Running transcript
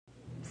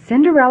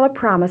Cinderella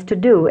promised to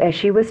do as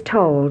she was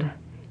told,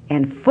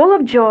 and full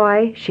of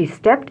joy she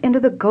stepped into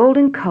the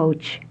golden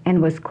coach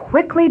and was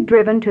quickly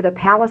driven to the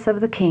palace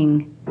of the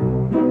king.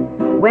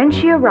 When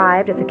she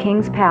arrived at the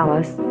king's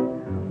palace,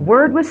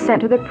 word was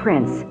sent to the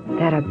prince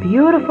that a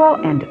beautiful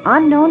and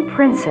unknown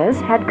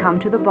princess had come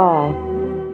to the ball.